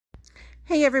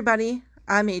Hey everybody,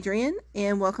 I'm Adrienne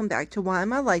and welcome back to Why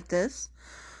Am I Like This.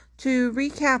 To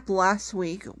recap last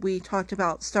week, we talked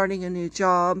about starting a new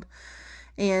job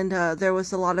and there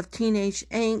was a lot of teenage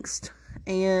angst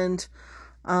and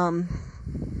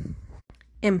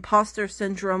imposter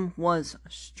syndrome was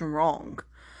strong.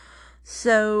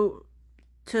 So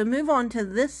to move on to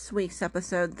this week's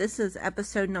episode, this is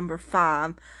episode number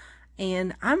 5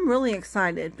 and I'm really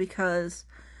excited because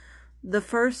the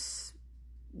first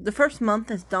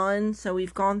month is done, so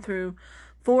we've gone through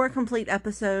 4 complete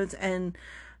episodes, and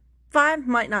 5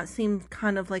 might not seem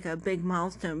kind of like a big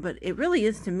milestone, but it really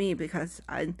is to me because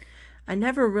I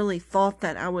never really thought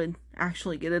that I would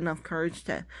actually get enough courage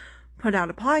to put out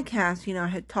a podcast. I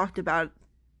had talked about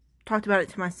it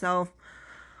to myself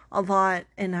a lot,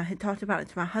 and I had talked about it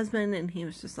to my husband, and he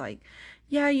was just like,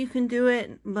 yeah, you can do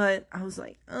it, but I was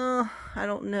like, I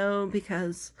don't know,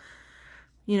 because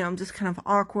I'm just kind of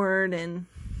awkward and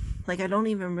I don't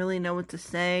even really know what to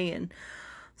say. And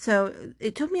so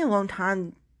it took me a long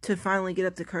time to finally get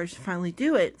up the courage to finally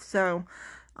do it. So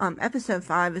episode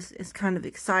 5 is kind of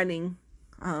exciting.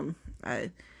 For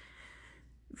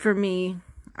me,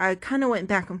 I kind of went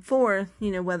back and forth,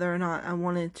 whether or not I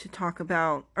wanted to talk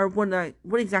about, or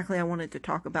what exactly I wanted to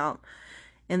talk about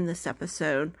in this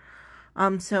episode.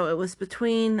 So it was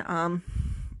between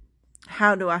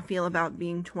how do I feel about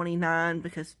being 29,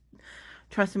 because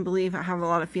trust and believe I have a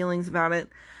lot of feelings about it.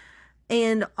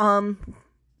 And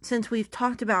since we've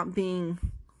talked about being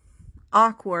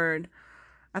awkward,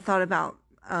 I thought about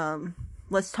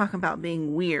let's talk about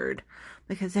being weird,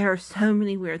 because there are so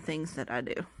many weird things that I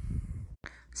do.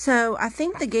 So I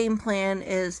think the game plan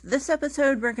is this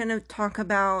episode we're going to talk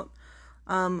about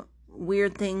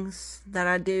weird things that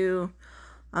I do.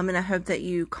 And I hope that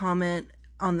you comment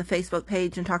on the Facebook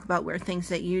page and talk about weird things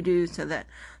that you do, so that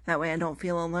way I don't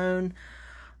feel alone.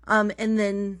 And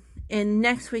then in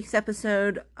next week's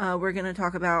episode, we're going to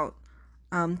talk about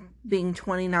being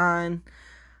 29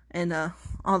 and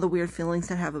all the weird feelings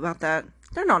I have about that.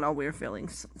 They're not all weird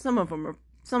feelings. Some of them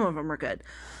are good.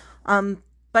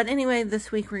 But anyway, this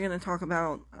week we're going to talk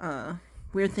about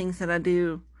weird things that I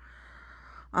do.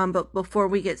 But before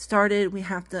we get started, we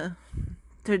have to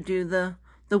do the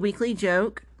weekly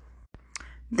joke.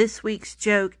 This week's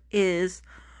joke is,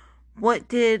 what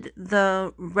did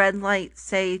the red light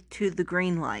say to the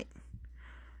green light?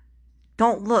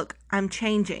 Don't look, I'm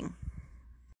changing.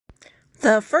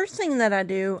 The first thing that I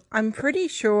do, I'm pretty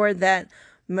sure that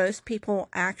most people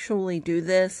actually do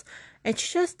this.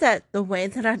 It's just that the way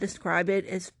that I describe it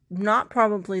is not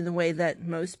probably the way that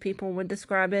most people would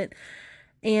describe it.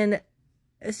 And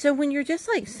so when you're just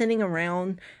sitting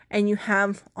around and you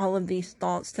have all of these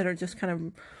thoughts that are just kind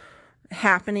of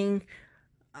happening,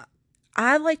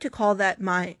 I like to call that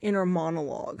my inner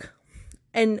monologue.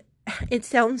 And it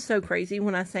sounds so crazy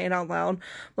when I say it out loud,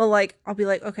 but I'll be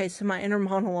like, okay, so my inner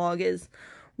monologue is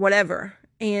whatever.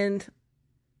 And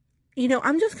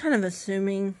I'm just kind of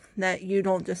assuming that you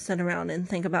don't just sit around and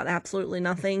think about absolutely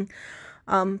nothing.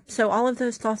 So all of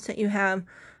those thoughts that you have,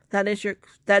 that is your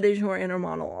inner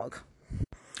monologue.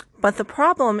 But the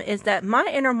problem is that my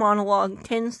inner monologue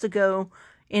tends to go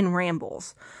in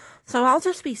rambles. So I'll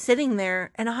just be sitting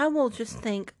there and I will just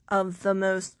think of the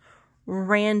most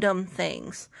random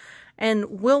things.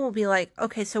 And Will be like,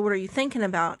 okay, so what are you thinking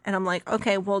about? And I'm like,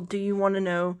 okay, well, do you want to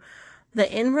know the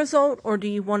end result, or do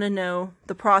you want to know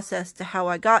the process to how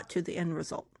I got to the end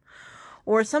result?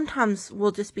 Or sometimes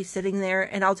we'll just be sitting there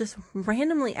and I'll just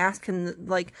randomly ask him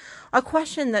a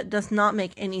question that does not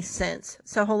make any sense.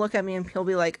 So he'll look at me and he'll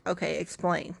be like, okay,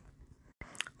 explain.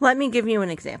 Let me give you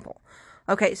an example.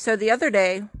 Okay, so the other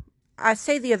day, I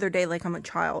say the other day like I'm a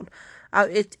child.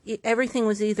 Everything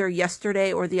was either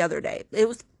yesterday or the other day.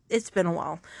 It's been a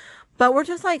while. But we're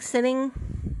just sitting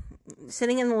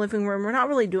in the living room. We're not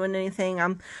really doing anything.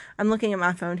 I'm looking at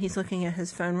my phone. He's looking at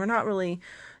his phone. We're not really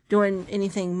doing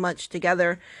anything much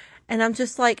together. And I'm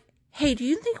just like, hey, do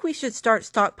you think we should start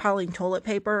stockpiling toilet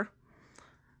paper?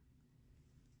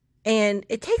 And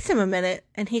it takes him a minute,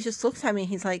 and he just looks at me.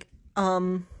 He's like,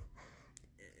 okay,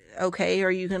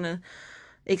 are you going to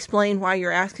explain why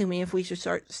you're asking me if we should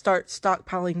start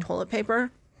stockpiling toilet paper?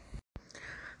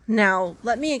 Now,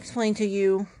 let me explain to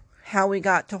you how we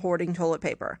got to hoarding toilet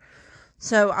paper.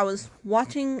 So I was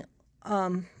watching,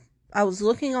 I was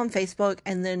looking on Facebook,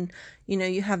 and then,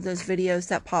 you have those videos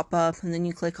that pop up, and then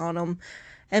you click on them.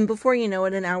 And before you know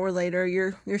it, an hour later,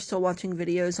 you're still watching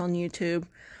videos on YouTube.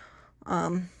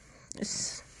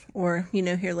 Or,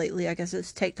 here lately, I guess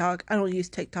it's TikTok. I don't use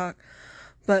TikTok,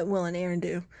 but Will and Aaron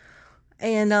do.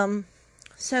 And,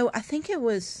 so I think it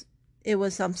was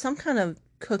some kind of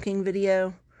cooking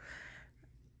video.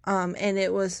 And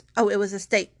it was a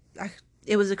steak.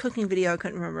 It was a cooking video. I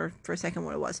couldn't remember for a second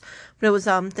what it was, but it was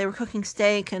they were cooking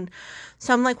steak, and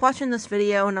so I'm like watching this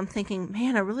video and I'm thinking,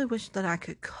 man, I really wish that I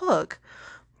could cook,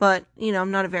 but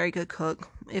I'm not a very good cook.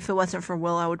 If it wasn't for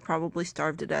Will, I would probably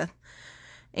starve to death.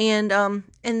 And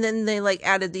then they like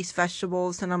added these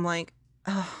vegetables, and I'm like,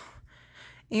 oh,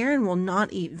 Aaron will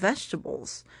not eat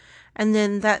vegetables. And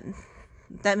then that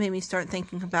made me start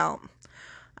thinking about,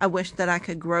 I wish that I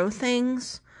could grow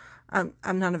things. I'm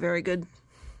not a very good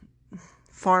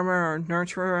farmer or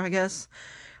nurturer, I guess.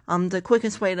 The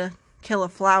quickest way to kill a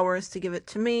flower is to give it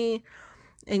to me.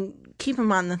 And keep in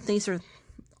mind that these are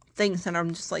things that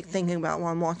I'm just like thinking about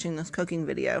while I'm watching this cooking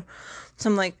video. So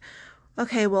I'm like,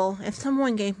 okay, well, if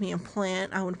someone gave me a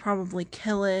plant, I would probably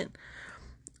kill it.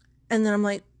 And then I'm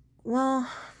like, well,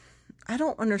 I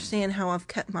don't understand how I've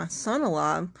kept my son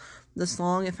alive this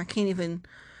long if I can't even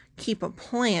keep a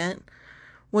plant,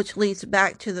 which leads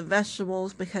back to the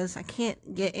vegetables, because I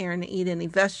can't get Aaron to eat any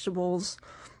vegetables,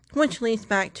 which leads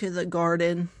back to the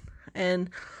garden. And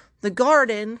the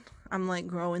garden, I'm like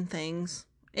growing things.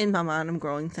 In my mind, I'm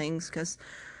growing things because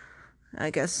I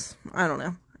guess, I don't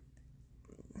know,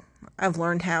 I've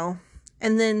learned how.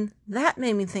 And then that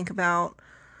made me think about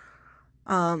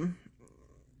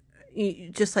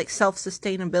just like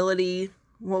self-sustainability.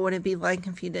 What would it be like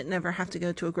if you didn't ever have to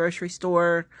go to a grocery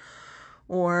store,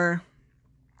 or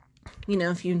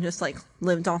if you just like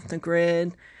lived off the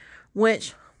grid,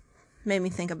 which made me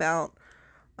think about,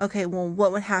 okay, well,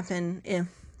 what would happen if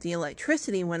the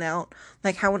electricity went out?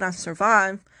 Like, how would I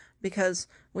survive? Because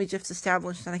we just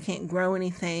established that I can't grow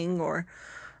anything, or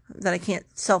that I can't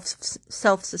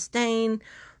self-sustain.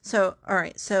 So, all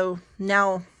right, so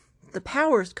now the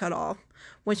power's cut off,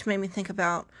 which made me think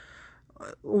about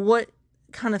what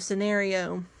kind of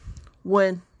scenario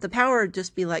would the power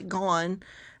just be like gone,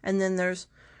 and then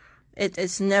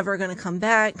it's never going to come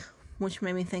back, which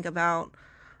made me think about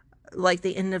like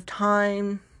the end of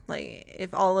time, like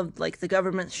if all of like the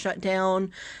government shut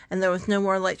down and there was no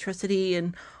more electricity,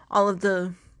 and all of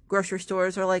the grocery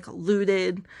stores are like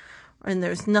looted and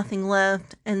there's nothing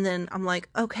left. And then I'm like,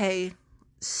 okay,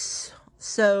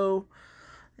 so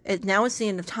now it's the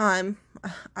end of time.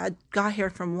 I got here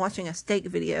from watching a steak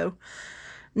video.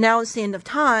 Now it's the end of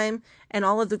time, and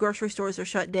all of the grocery stores are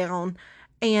shut down.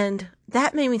 And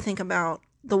that made me think about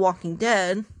The Walking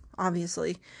Dead,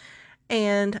 obviously.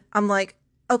 And I'm like,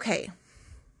 okay,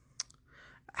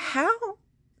 how?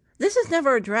 This is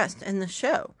never addressed in the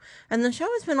show. And the show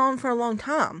has been on for a long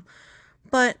time.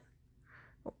 But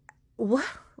what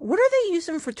are they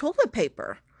using for toilet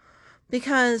paper?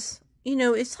 Because,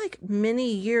 it's like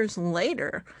many years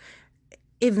later.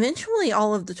 Eventually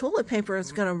all of the toilet paper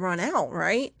is going to run out,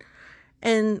 right?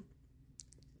 And,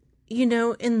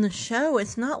 in the show,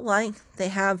 it's not like they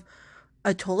have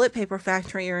a toilet paper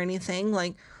factory or anything.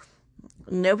 Like,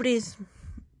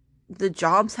 the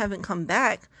jobs haven't come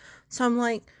back. So I'm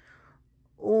like,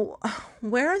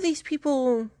 where are these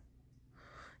people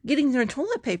getting their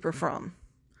toilet paper from?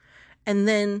 And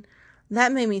then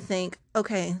that made me think,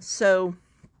 okay, so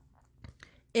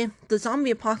if the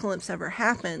zombie apocalypse ever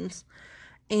happens,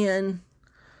 and,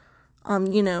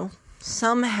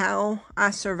 somehow I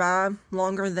survive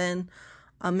longer than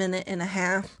a minute and a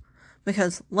half,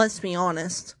 because let's be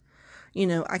honest,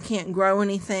 I can't grow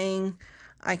anything,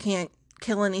 I can't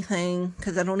kill anything,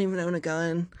 because I don't even own a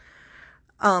gun.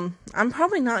 I'm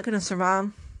probably not going to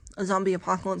survive a zombie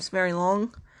apocalypse very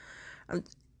long.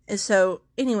 So,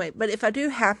 anyway, but if I do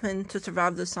happen to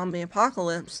survive the zombie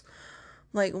apocalypse,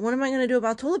 like, what am I going to do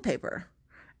about toilet paper?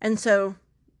 And so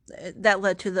that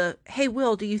led to hey,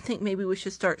 Will, do you think maybe we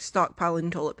should start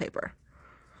stockpiling toilet paper?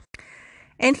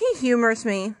 And he humors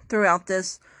me throughout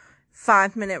this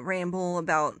 5-minute ramble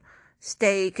about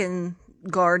steak and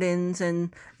gardens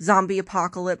and zombie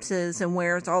apocalypses and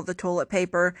where's all the toilet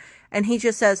paper. And he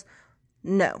just says,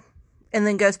 no. And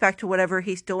then goes back to whatever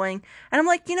he's doing. And I'm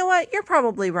like, you know what? You're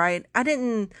probably right. I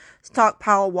didn't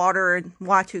stockpile water in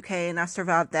Y2K and I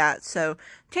survived that. So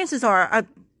chances are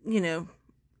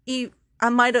I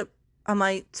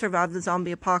might survive the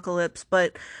zombie apocalypse,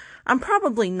 but I'm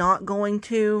probably not going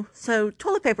to. So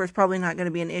toilet paper is probably not going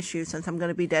to be an issue, since I'm going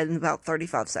to be dead in about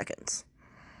 35 seconds.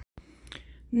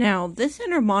 Now, this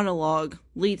inner monologue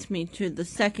leads me to the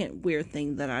second weird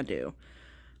thing that I do.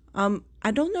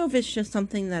 I don't know if it's just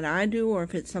something that I do or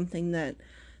if it's something that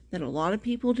a lot of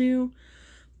people do,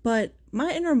 but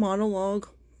my inner monologue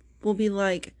will be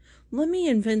like, let me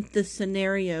invent this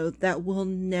scenario that will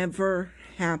never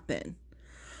happen.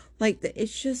 Like,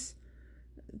 it's just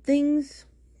things,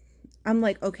 I'm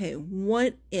like, okay,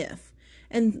 what if?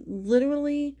 And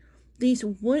literally, these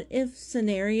what if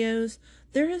scenarios,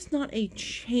 there is not a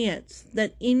chance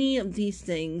that any of these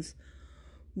things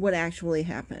would actually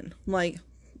happen. Like,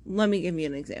 let me give you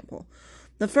an example.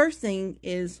 The first thing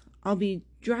is I'll be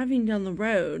driving down the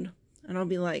road and I'll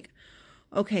be like,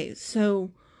 okay,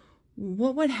 so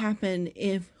what would happen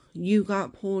if you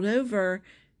got pulled over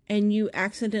and you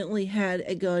accidentally had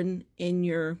a gun in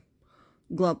your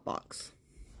glove box?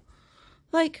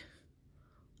 Like,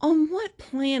 on what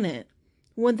planet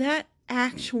would that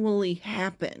actually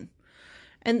happen?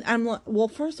 And I'm like, well,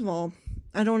 first of all,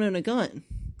 I don't own a gun.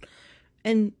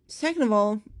 And second of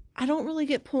all, I don't really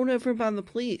get pulled over by the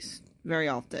police very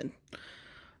often.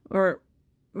 Or,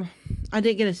 I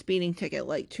did get a speeding ticket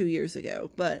like 2 years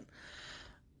ago, but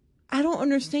I don't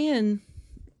understand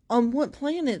on what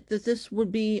planet that this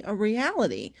would be a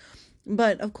reality.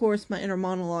 But of course, my inner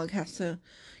monologue has to,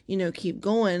 keep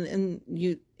going, and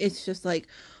it's just like,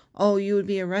 oh, you would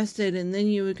be arrested and then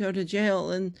you would go to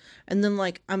jail, and then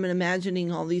like I'm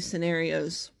imagining all these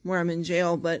scenarios where I'm in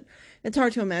jail, but it's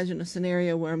hard to imagine a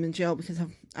scenario where I'm in jail because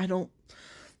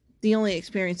the only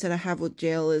experience that I have with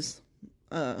jail is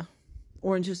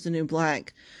Orange is the New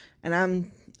Black, and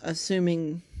I'm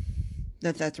assuming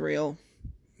that that's real.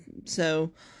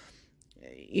 So,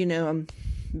 I'm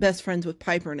best friends with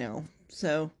Piper now,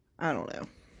 so I don't know.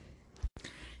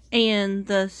 And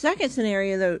the second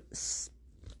scenario, though,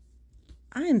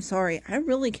 I am sorry, I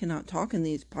really cannot talk in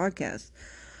these podcasts.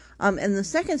 And the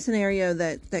second scenario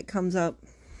that comes up,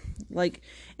 like,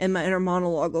 in my inner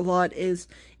monologue a lot is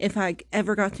if I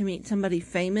ever got to meet somebody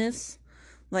famous,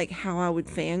 like, how I would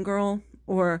fangirl,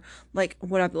 or, like,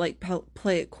 would I, like,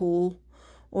 play it cool,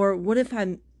 or what if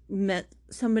I met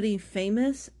somebody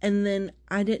famous and then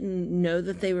I didn't know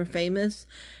that they were famous,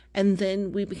 and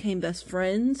then we became best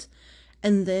friends,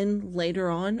 and then later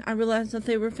on I realized that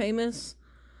they were famous.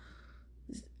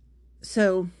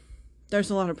 So, there's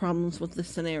a lot of problems with this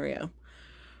scenario.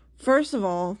 First of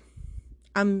all,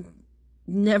 I'm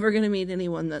never going to meet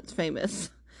anyone that's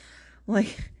famous.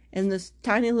 Like, in this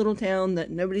tiny little town that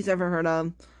nobody's ever heard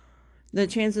of, the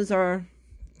chances are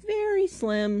very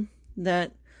slim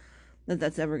that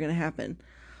that's ever going to happen.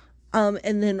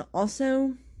 And then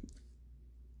also,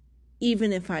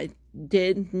 even if I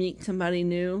did meet somebody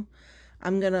new,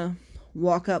 I'm going to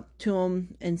walk up to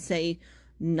them and say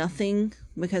nothing,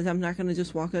 because I'm not going to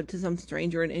just walk up to some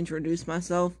stranger and introduce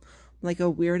myself like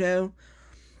a weirdo.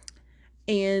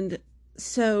 And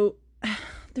so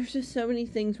there's just so many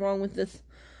things wrong with this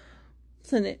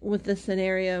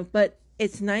scenario, but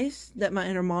it's nice that my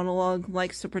inner monologue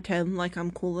likes to pretend like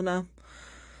I'm cool enough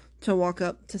to walk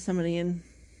up to somebody and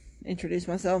introduce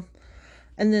myself.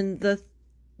 And then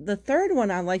the third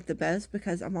one I like the best,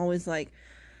 because I'm always like,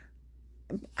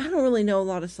 I don't really know a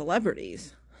lot of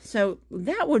celebrities. So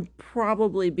that would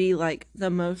probably be like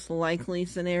the most likely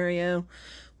scenario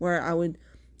where I would,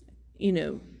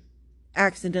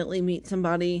 accidentally meet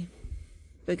somebody,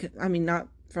 because, not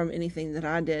from anything that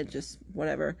I did, just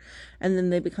whatever. And then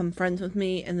they become friends with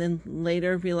me and then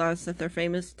later realize that they're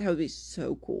famous. That would be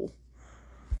so cool.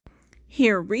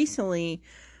 Here recently,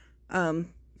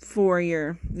 for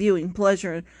your viewing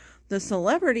pleasure, the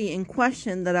celebrity in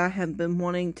question that I have been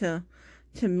wanting to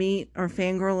meet or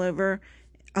fangirl over,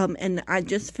 and I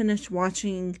just finished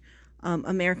watching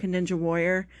American Ninja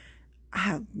Warrior. I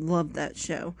have loved that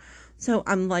show. So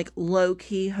I'm like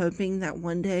low-key hoping that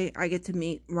one day I get to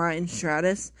meet Ryan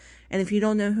Stratus. And if you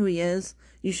don't know who he is,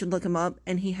 you should look him up,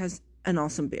 and he has an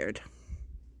awesome beard.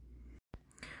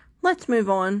 Let's move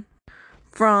on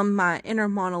from my inner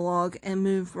monologue and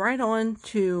move right on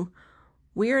to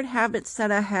weird habits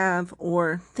that I have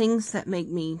or things that make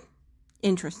me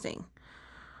interesting.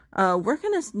 We're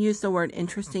going to use the word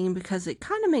interesting because it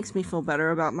kind of makes me feel better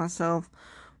about myself.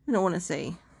 We don't want to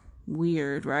say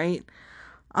weird, right?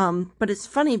 But it's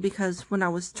funny because when I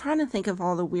was trying to think of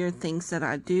all the weird things that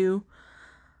I do,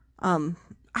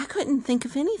 I couldn't think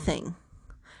of anything.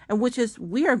 And which is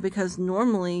weird because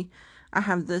normally I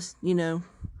have this,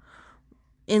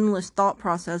 endless thought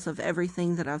process of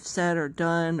everything that I've said or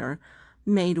done or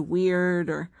made weird,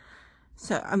 or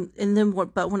so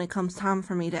but when it comes time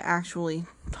for me to actually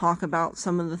talk about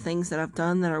some of the things that I've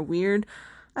done that are weird,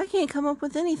 I can't come up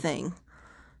with anything.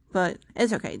 But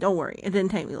it's okay, don't worry, it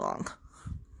didn't take me long.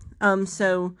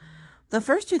 So the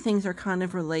first two things are kind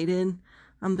of related,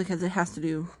 because it has to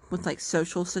do with like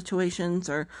social situations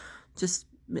or just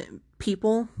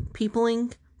peopling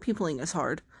is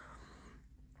hard.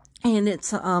 And it's,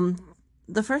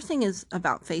 the first thing is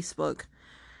about Facebook.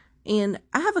 And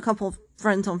I have a couple of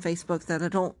friends on Facebook that I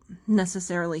don't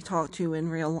necessarily talk to in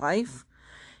real life.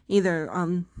 Either,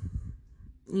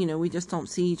 we just don't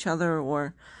see each other,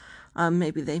 or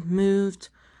maybe they've moved.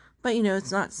 But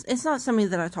it's not somebody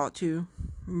that I talk to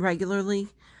regularly.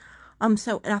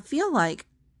 So and I feel like,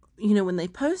 when they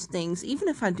post things, even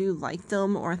if I do like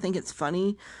them or I think it's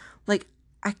funny, like,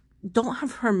 I don't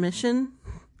have permission.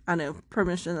 I know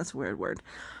permission, that's a weird word,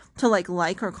 to like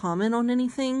or comment on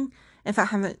anything if I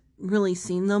haven't really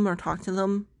seen them or talked to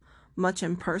them much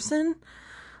in person.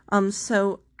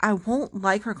 So I won't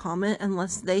like or comment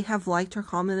unless they have liked or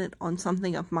commented on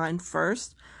something of mine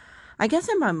first. I guess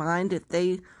in my mind, if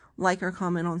they like or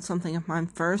comment on something of mine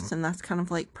first, and that's kind of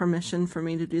like permission for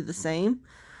me to do the same.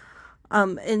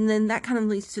 And then that kind of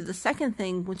leads to the second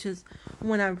thing, which is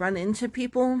when I run into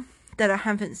people that I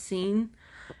haven't seen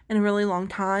in a really long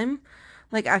time.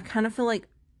 Like, I kind of feel like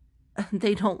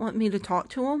they don't want me to talk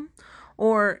to them,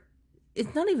 or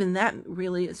it's not even that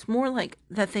really. It's more like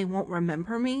that they won't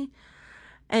remember me.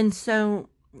 And so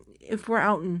if we're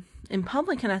out in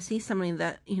public and I see somebody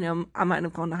that, I might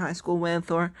have gone to high school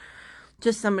with, or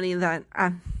just somebody that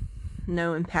I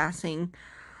know in passing,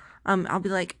 I'll be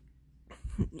like,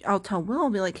 I'll tell Will, I'll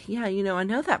be like, yeah, I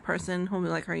know that person. He'll be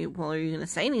like, are you going to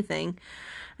say anything?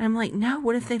 And I'm like, no,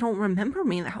 what if they don't remember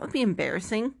me? That would be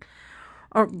embarrassing.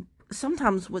 Or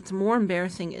sometimes what's more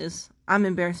embarrassing is I'm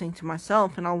embarrassing to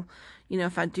myself, and I'll,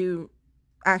 if I do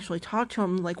actually talk to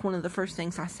them, like, one of the first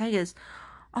things I say is,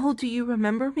 oh, do you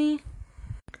remember me?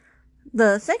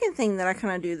 The second thing that I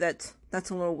kind of do that's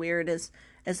a little weird is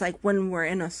like when we're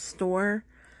in a store,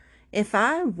 if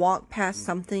I walk past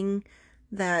something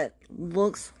that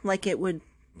looks like it would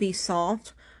be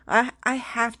soft, I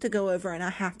have to go over and I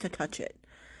have to touch it.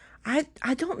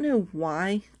 I don't know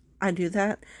why I do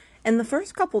that. And the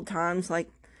first couple times, like,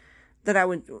 that I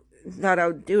would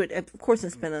do it, of course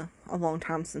it's been a long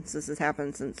time since this has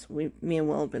happened, since me and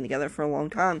Will have been together for a long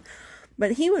time.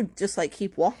 But he would just, like,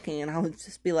 keep walking, and I would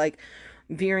just be, like,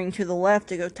 veering to the left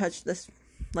to go touch this,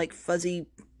 like, fuzzy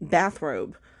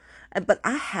bathrobe. But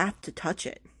I have to touch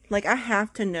it. Like, I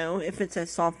have to know if it's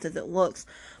as soft as it looks.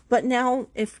 But now,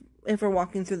 if we're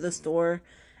walking through the store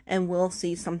and we'll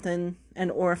see something,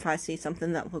 or if I see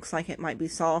something that looks like it might be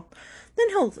soft, then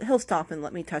he'll stop and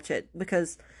let me touch it,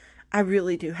 because I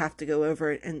really do have to go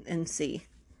over it and see.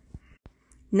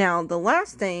 Now, the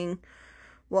last thing,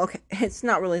 well, okay, it's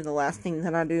not really the last thing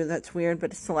that I do that's weird,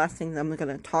 but it's the last thing that I'm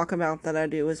going to talk about that I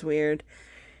do is weird,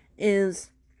 is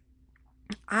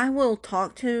I will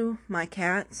talk to my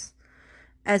cats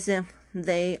as if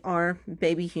they are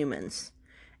baby humans.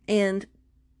 And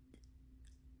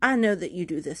I know that you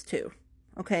do this too,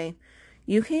 okay?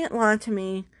 You can't lie to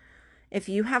me. If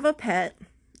you have a pet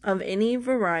of any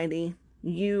variety,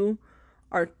 you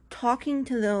are talking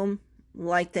to them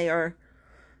like they are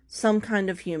some kind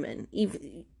of human.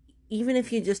 Even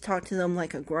if you just talk to them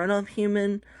like a grown-up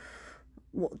human,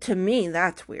 well, to me,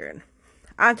 that's weird.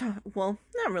 Well,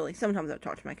 not really. Sometimes I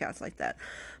talk to my cats like that.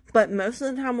 But most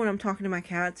of the time when I'm talking to my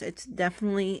cats, it's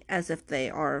definitely as if they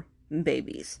are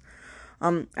babies.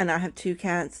 And I have two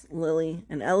cats, Lily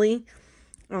and Ellie.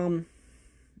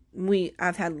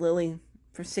 I've had Lily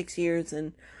for 6 years,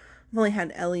 and I've only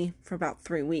had Ellie for about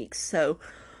 3 weeks. So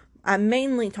I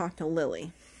mainly talk to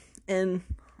Lily. And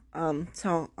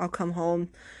so I'll come home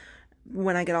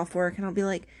when I get off work, and I'll be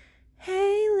like,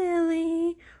 hey,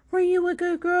 Lily, were you a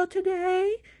good girl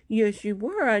today? Yes, you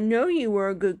were. I know you were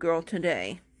a good girl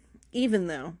today. Even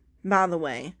though, by the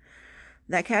way,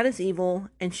 that cat is evil,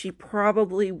 and she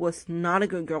probably was not a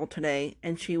good girl today,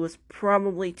 and she was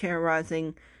probably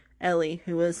terrorizing Ellie,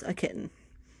 who is a kitten.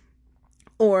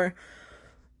 Or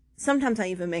sometimes I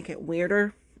even make it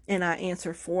weirder, and I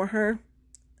answer for her.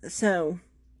 So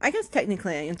I guess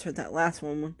technically I answered that last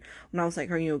one when I was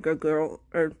like, are you a good girl?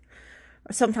 Or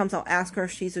sometimes I'll ask her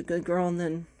if she's a good girl, and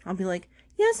then I'll be like,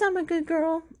 yes, I'm a good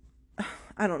girl.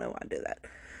 I don't know why I do that.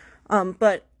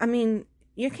 But, I mean,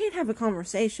 you can't have a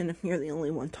conversation if you're the only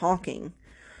one talking.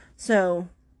 So,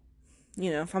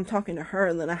 if I'm talking to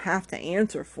her, then I have to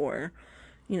answer for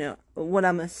her, what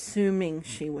I'm assuming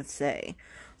she would say.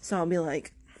 So I'll be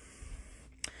like,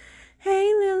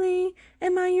 hey, Lily,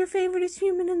 am I your favoriteest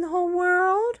human in the whole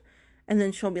world? And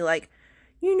then she'll be like,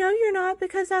 you're not,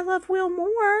 because I love Will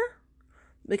more.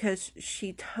 Because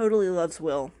she totally loves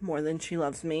Will more than she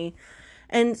loves me.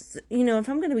 And, if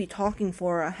I'm going to be talking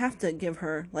for her, I have to give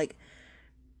her, like,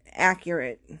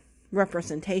 accurate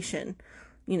representation,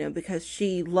 because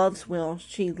she loves Will,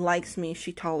 she likes me,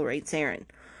 she tolerates Aaron.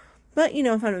 But, if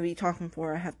I'm going to be talking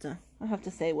for her, I have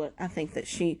to say what I think that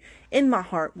she, in my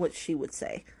heart, what she would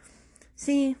say.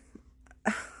 See,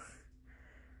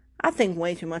 I think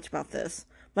way too much about this,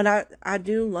 but I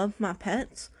do love my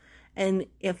pets, and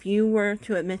if you were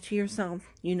to admit to yourself,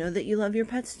 that you love your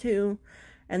pets too,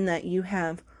 and that you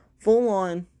have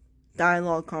full-on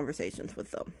dialogue conversations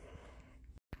with them.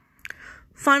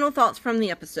 final thoughts from the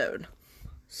episode.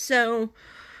 So,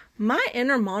 my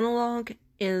inner monologue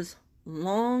is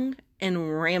long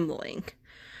and rambling.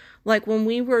 Like when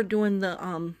we were doing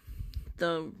the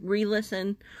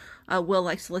re-listen, Will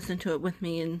likes to listen to it with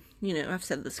me, and I've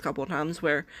said this a couple of times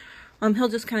where he'll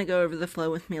just kind of go over the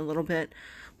flow with me a little bit.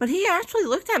 But he actually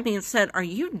looked at me and said, "Are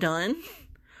you done?"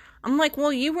 I'm like,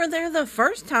 "Well, you were there the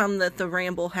first time that the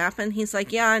ramble happened." He's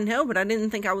like, "Yeah, I know, but I didn't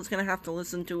think I was going to have to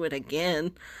listen to it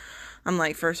again." I'm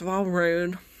like, first of all,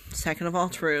 rude. Second of all,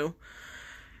 true.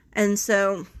 And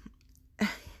so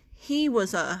he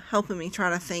was helping me try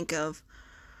to think of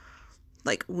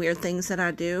like weird things that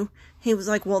I do. He was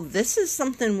like, "Well, this is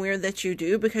something weird that you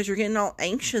do because you're getting all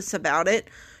anxious about it.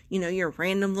 Your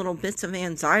random little bits of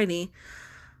anxiety."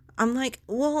 I'm like,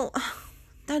 "Well,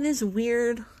 that is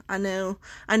weird. I know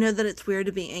that it's weird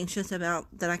to be anxious about,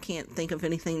 that I can't think of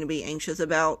anything to be anxious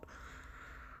about."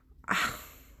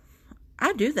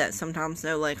 I do that sometimes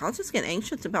though. Like, I'll just get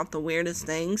anxious about the weirdest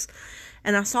things.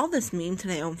 And I saw this meme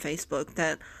today on Facebook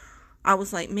that I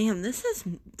was like, "Man, this is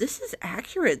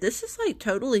accurate. This is like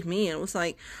totally me." And it was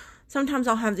like, sometimes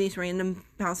I'll have these random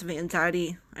bouts of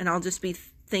anxiety and I'll just be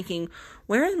thinking,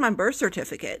 "Where is my birth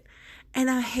certificate?" And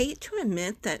I hate to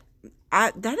admit that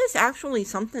that is actually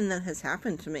something that has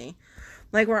happened to me.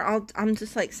 Like where I'm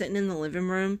just like sitting in the living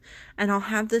room and I'll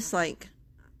have this like,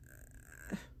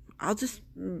 I'll just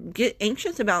get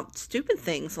anxious about stupid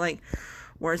things like,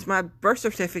 where's my birth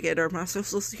certificate or my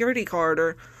social security card,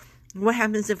 or what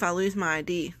happens if I lose my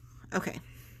ID? Okay.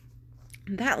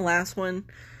 That last one,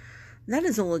 that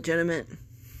is a legitimate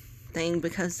thing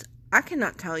because I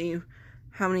cannot tell you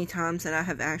how many times that I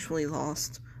have actually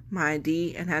lost my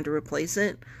ID and had to replace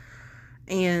it.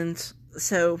 And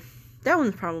so that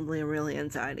one's probably a real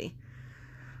anxiety.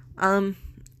 And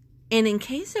in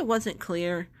case it wasn't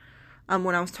clear,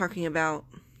 when I was talking about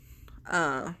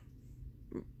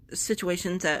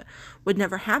situations that would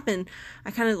never happen,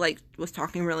 I kind of like was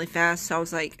talking really fast. So I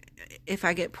was like, if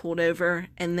I get pulled over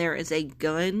and there is a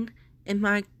gun in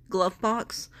my glove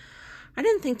box, I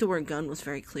didn't think the word gun was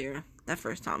very clear that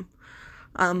first time.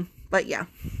 But yeah,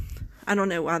 I don't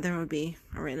know why there would be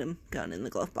a random gun in the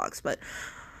glove box, but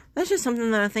that's just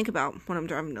something that I think about when I'm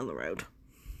driving down the road.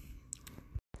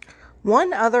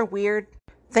 One other weird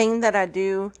thing that I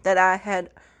do that I had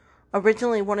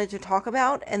originally wanted to talk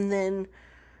about, and then,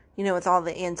 with all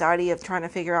the anxiety of trying to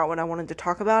figure out what I wanted to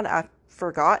talk about, I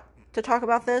forgot to talk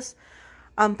about this.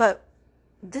 But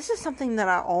this is something that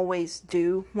I always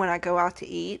do when I go out to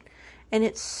eat, and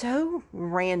it's so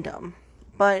random.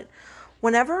 But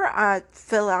whenever I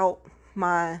fill out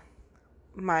my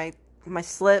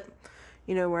slip,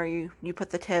 where you put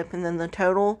the tip and then the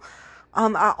total,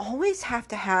 I always have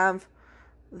to have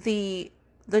the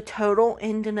total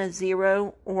end in a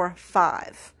 0 or a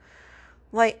 5.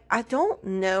 Like, I don't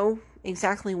know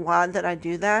exactly why that I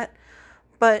do that,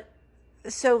 but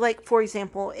so like, for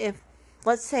example, if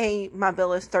let's say my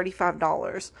bill is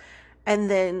 $35 and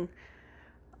then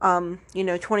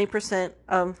 20%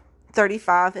 of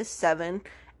 35 is 7,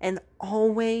 and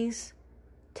always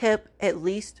tip at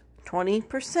least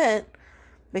 20%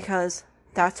 because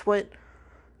that's what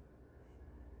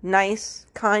nice,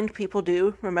 kind people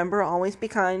do. Remember, always be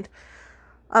kind.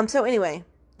 So anyway,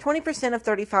 20% of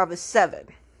 35 is 7.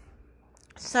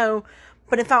 So,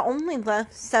 but if I only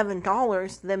left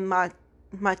 $7, then my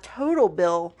total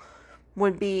bill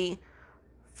would be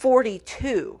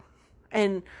 42.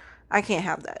 And I can't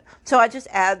have that. So I just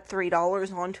add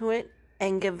 $3 onto it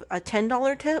and give a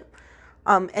 $10 tip,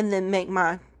 and then make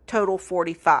my total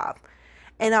 45.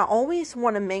 And I always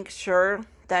want to make sure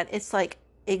that it's like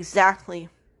exactly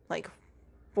like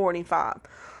 45.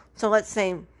 So let's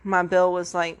say my bill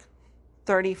was like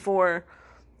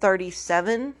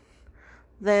 $34.37,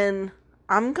 then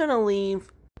I'm gonna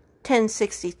leave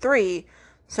 $10.63,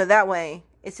 so that way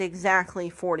it's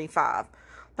exactly 45.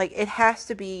 Like, it has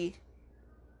to be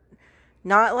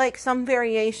not like some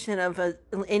variation of a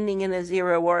ending in a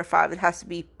 0 or a 5. It has to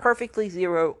be perfectly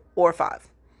 0 or 5.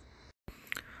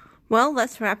 Well,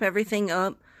 let's wrap everything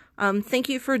up. Thank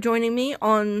you for joining me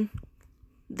on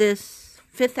this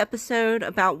 5th episode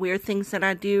about weird things that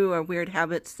I do, or weird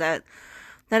habits that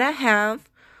I have.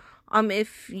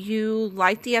 If you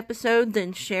like the episode,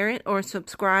 then share it or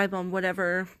subscribe on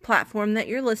whatever platform that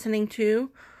you're listening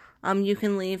to. You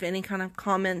can leave any kind of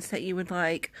comments that you would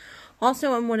like.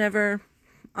 Also, on whatever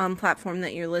platform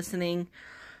that you're listening,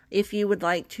 if you would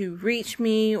like to reach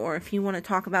me, or if you want to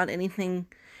talk about anything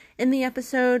in the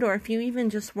episode, or if you even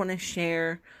just want to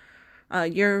share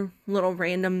your little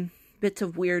random bits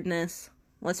of weirdness,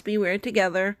 let's be weird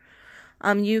together.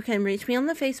 You can reach me on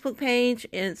the Facebook page.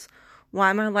 It's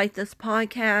Why Am I Like This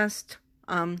Podcast.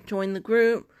 join the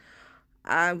group.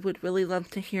 I would really love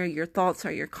to hear your thoughts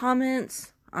or your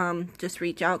comments. Just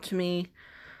reach out to me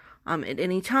at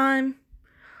any time.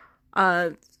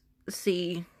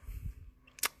 See,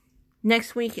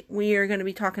 next week we are going to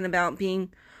be talking about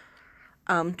being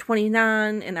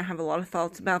 29, and I have a lot of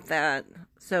thoughts about that.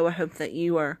 So I hope that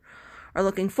you are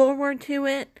looking forward to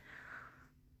it.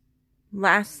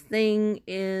 Last thing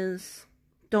is,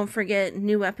 don't forget,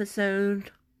 new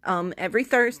episode every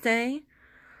Thursday.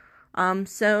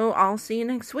 So I'll see you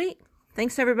next week.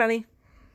 Thanks, everybody.